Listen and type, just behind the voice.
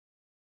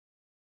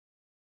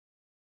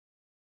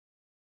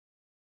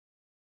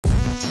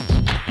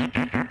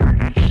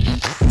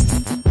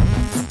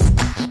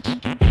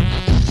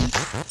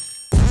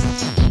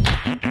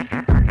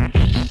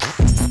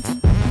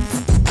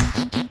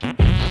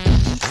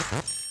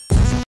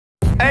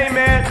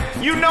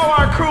man. You know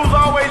our crew's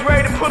always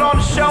ready to put on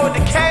a show at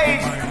the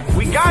cage.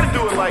 We gotta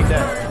do it like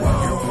that.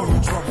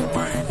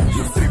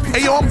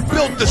 Hey, yo, I'm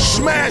built to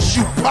smash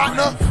you,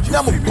 partner.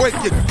 Now I'ma break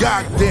your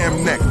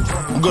goddamn neck.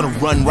 I'm gonna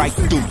run right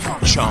through you,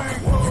 chump.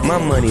 My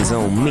money's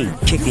on me,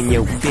 kicking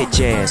your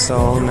bitch ass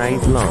all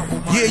night long.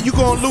 Yeah, you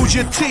gonna lose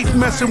your teeth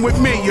messing with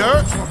me, you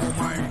heard?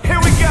 Here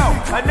we go.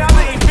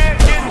 Another event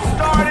getting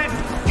started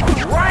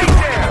right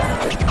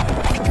there.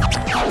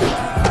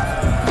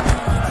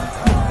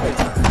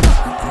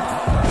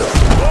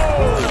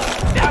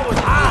 That was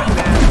hot,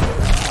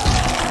 man.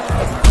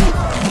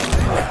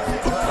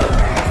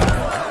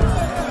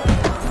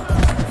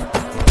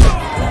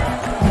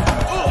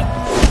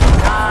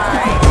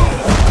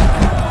 Nice.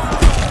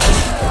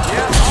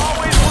 Yeah,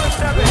 always one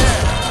step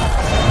ahead.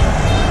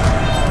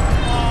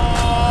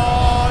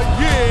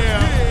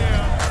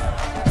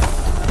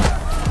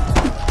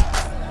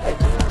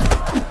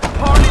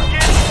 Party's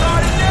getting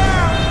started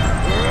now.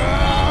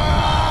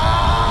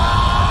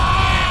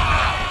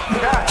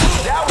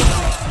 That was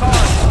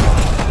retarded.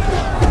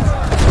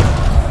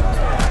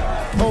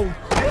 Oh,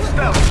 This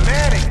stuff is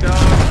manic,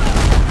 dog.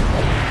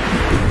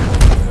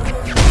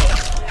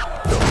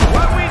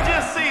 What we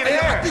just see hey,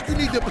 I there? think you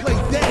need to play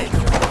dead.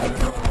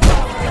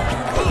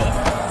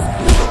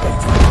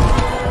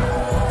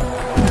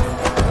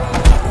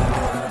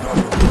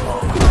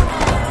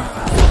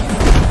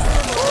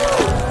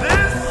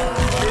 This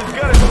is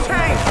gonna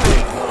change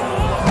things.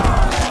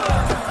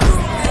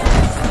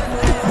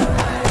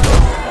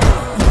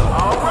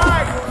 All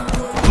right.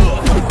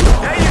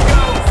 There you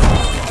go.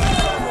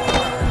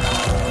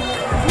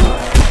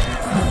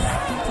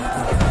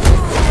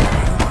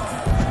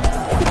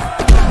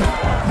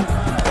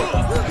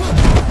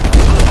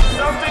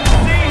 Something to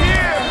see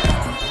here.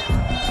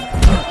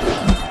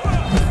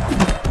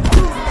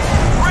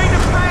 Bring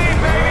the pain,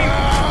 baby.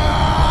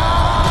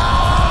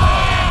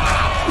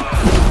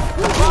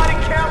 Body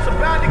count's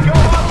about to go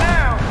up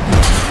now.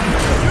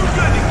 You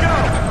good to go.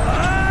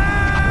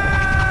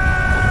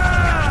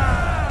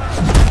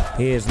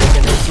 Here's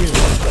looking at you.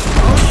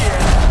 Oh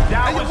yeah,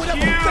 that Hey, yo, was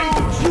whatever huge.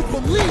 faith you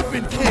believe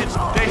in, kids.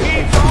 The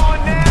heat's on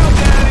now,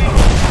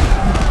 daddy.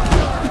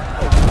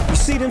 You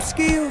see them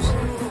skills?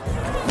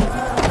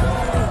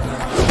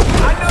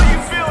 I know you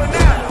feeling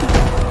that.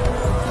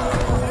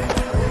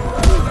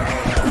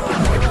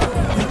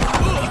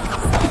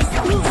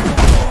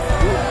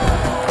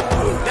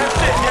 That's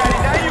it, daddy.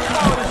 Now you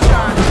call the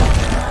shot.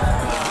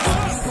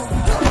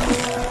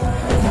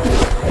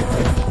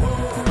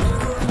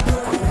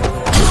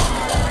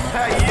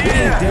 Hey,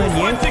 yeah. done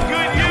yet. What's a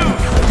good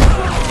use?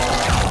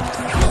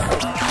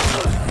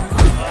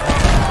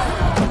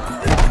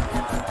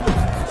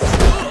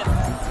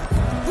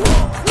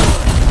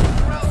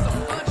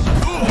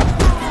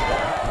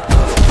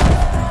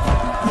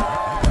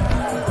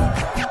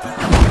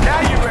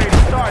 Now you ready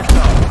to start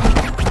something.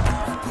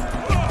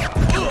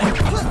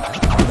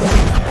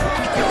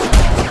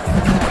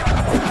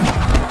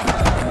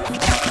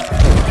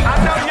 I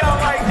know y'all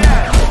like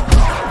that.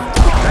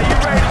 Now you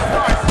ready to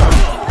start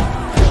something.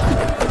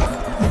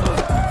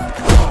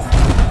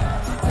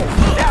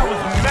 That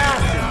was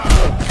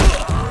massive.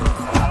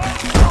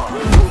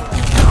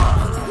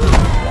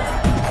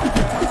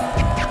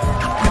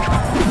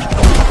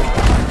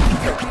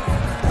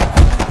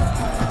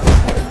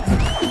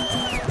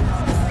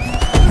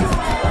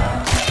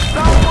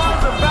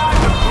 Someone's about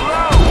to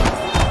blow.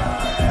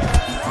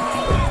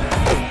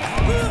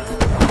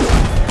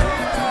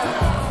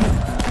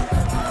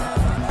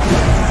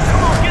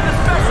 Come on, get the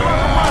special up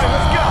and running.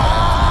 Let's go.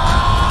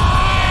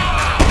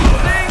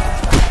 See?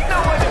 You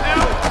know what to do.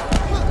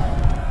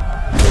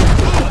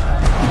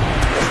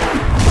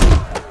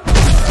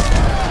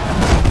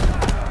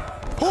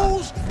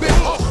 Who's been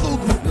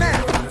hustled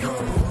now?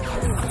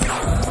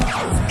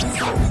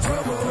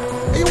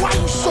 Hey, why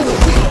you so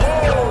weak?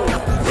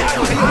 That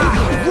was Hey, hot,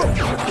 yo, man. you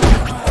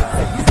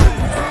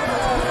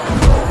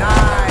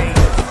Nice.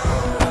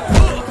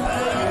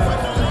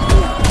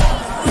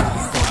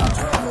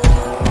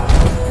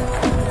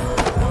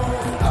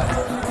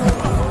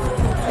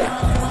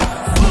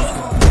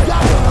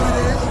 Y'all know what it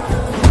is.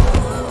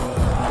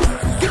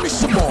 Give me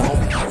some more,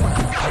 homie.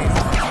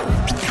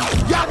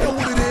 Y'all know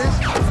what it is.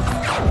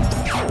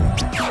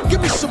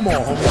 Give me some more,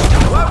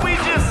 homie. What we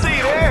just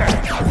see there?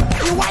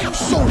 Hey, why you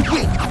so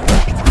weak?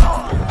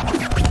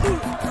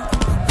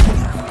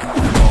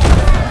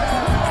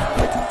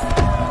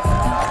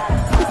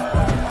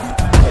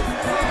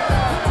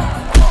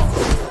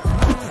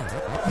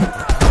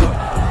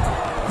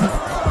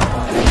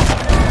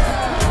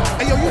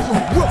 Hey, yo, you a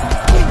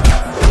rookie.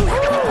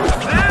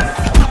 This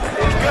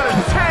is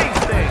gonna change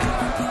things.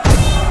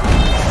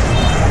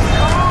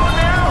 Come on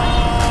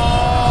now.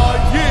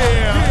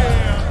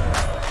 Yeah.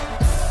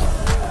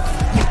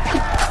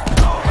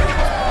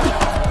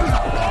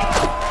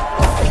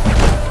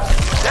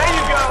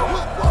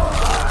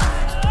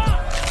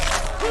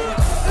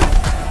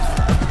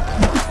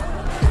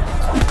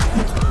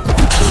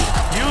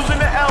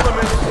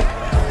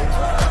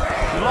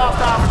 lost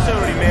the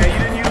opportunity, man. You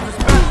didn't use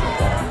the special.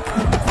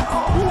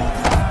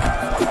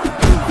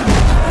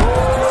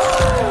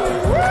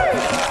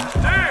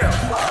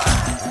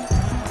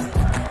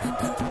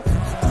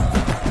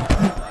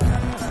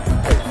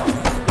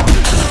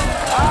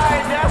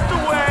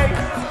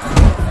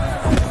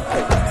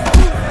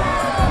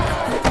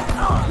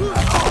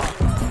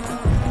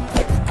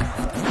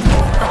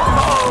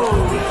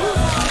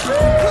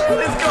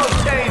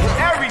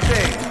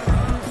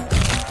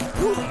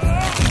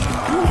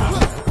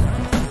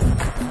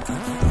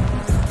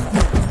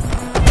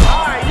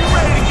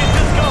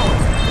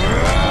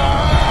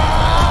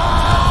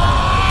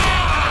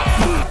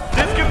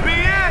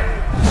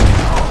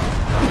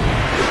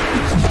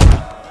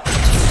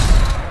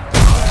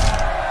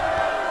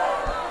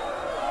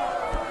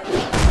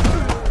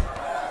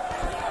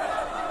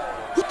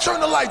 Who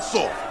turned the lights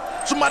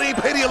off? Somebody ain't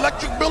pay the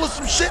electric bill or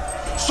some shit?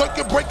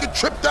 Circuit breaker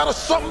tripped out or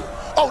something?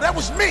 Oh, that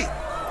was me.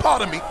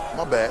 Pardon me.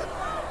 My bad.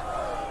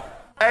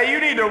 Hey, you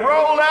need to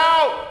roll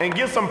out and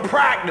get some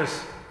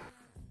practice.